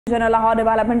General Lahore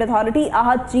development authority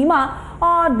अहद चीमा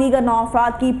और दीगर 9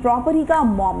 अफराद की प्रॉपर्टी का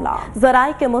मामला।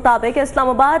 जराए के मुताबिक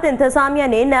इस्लामाबाद इंतजामिया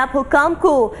ने नैब हुकाम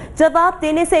को जवाब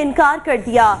देने से इनकार कर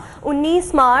दिया।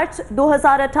 19 मार्च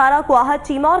 2018 को अहद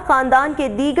चीमा और खानदान के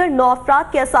दीगर 9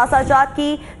 अफराद के असासाजात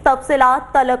की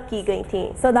तफसीलात तलब की गई थी।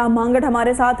 सदाम मांगट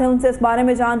हमारे साथ हैं, उनसे इस बारे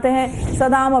में जानते हैं।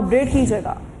 सदाम, अपडेट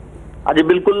कीजिएगा। जी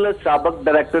बिल्कुल, साबिक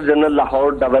director general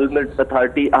Lahore development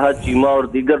authority अहद चीमा और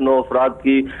दीगर 9 अफराद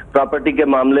की प्रॉपर्टी के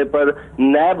मामले पर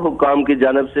नैब हुकाम की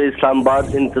जानब से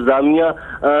इस्लामाबाद इंतजामिया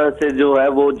से जो है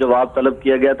वो जवाब तलब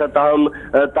किया गया था।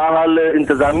 ताहाल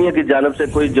इंतजामिया की जानब से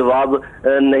कोई जवाब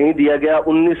नहीं दिया गया।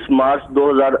 19 मार्च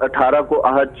 2018 को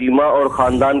अहद चीमा और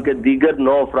खानदान के दीगर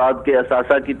 9 अफराद के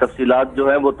असासा की तफसीलात जो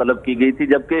है वो तलब की गई थी,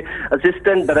 जबकि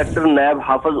असिस्टेंट डायरेक्टर नैब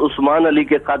हाफिज उस्मान अली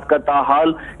के खत का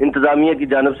ताहाल इंतजामिया की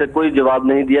जानब से कोई जवाब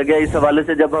नहीं दिया गया। इस हवाले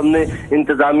से जब हमने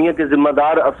इंतजामिया के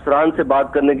जिम्मेदार अफसरान से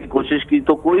बात करने की कोशिश की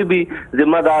तो कोई भी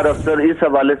जिम्मेदार अफसर इस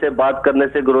हवाले से बात करने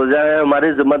से गुरेजा है।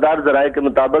 हमारे जिम्मेदार जराये के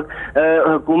मुताबिक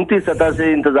हुकूमती सतह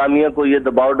से इंतजामिया को यह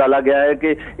दबाव डाला गया है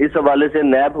कि इस हवाले से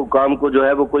नैब हुकाम को जो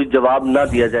है वो कोई जवाब ना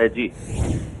दिया जाए। जी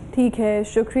ठीक है,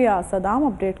 शुक्रिया सदाम,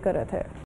 अपडेट कर रहे थे।